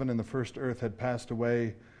first heaven and the first earth had passed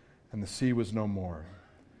away, and the sea was no more.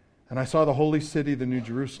 And I saw the holy city, the new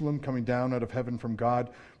Jerusalem, coming down out of heaven from God,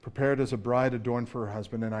 prepared as a bride adorned for her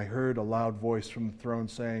husband. And I heard a loud voice from the throne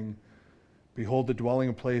saying, Behold, the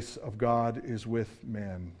dwelling place of God is with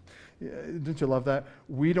man. Didn't you love that?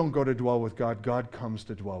 We don't go to dwell with God. God comes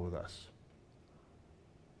to dwell with us.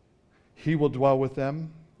 He will dwell with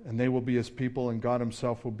them, and they will be his people, and God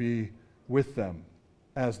himself will be with them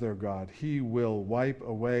as their God. He will wipe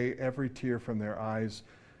away every tear from their eyes.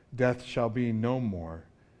 Death shall be no more.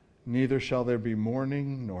 Neither shall there be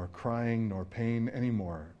mourning, nor crying, nor pain any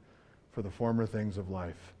more, for the former things of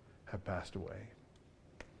life have passed away.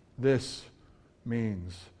 This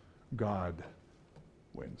means God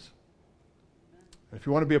wins. If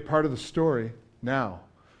you want to be a part of the story now,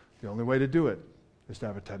 the only way to do it is to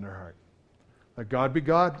have a tender heart. Let God be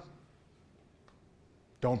God.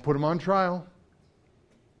 Don't put him on trial.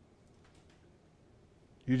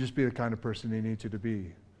 You just be the kind of person he needs you to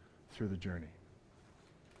be through the journey.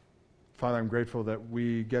 Father, I'm grateful that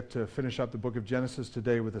we get to finish up the book of Genesis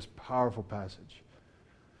today with this powerful passage.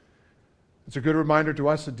 It's a good reminder to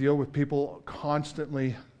us to deal with people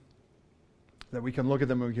constantly, that we can look at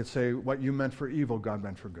them and we can say, what you meant for evil, God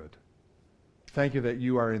meant for good. Thank you that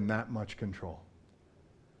you are in that much control.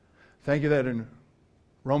 Thank you that in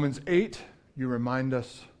Romans 8, you remind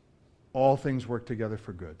us all things work together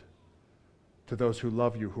for good to those who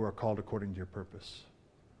love you, who are called according to your purpose.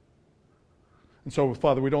 And so,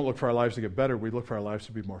 Father, we don't look for our lives to get better. We look for our lives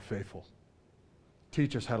to be more faithful.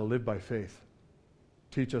 Teach us how to live by faith.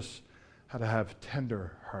 Teach us how to have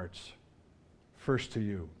tender hearts, first to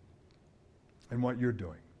you and what you're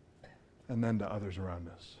doing, and then to others around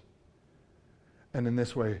us. And in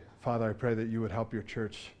this way, Father, I pray that you would help your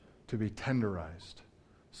church to be tenderized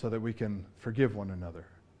so that we can forgive one another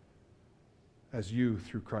as you,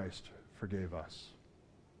 through Christ, forgave us.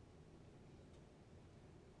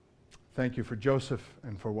 Thank you for Joseph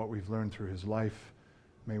and for what we've learned through his life.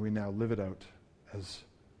 May we now live it out as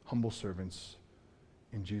humble servants.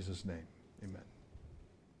 In Jesus' name, amen.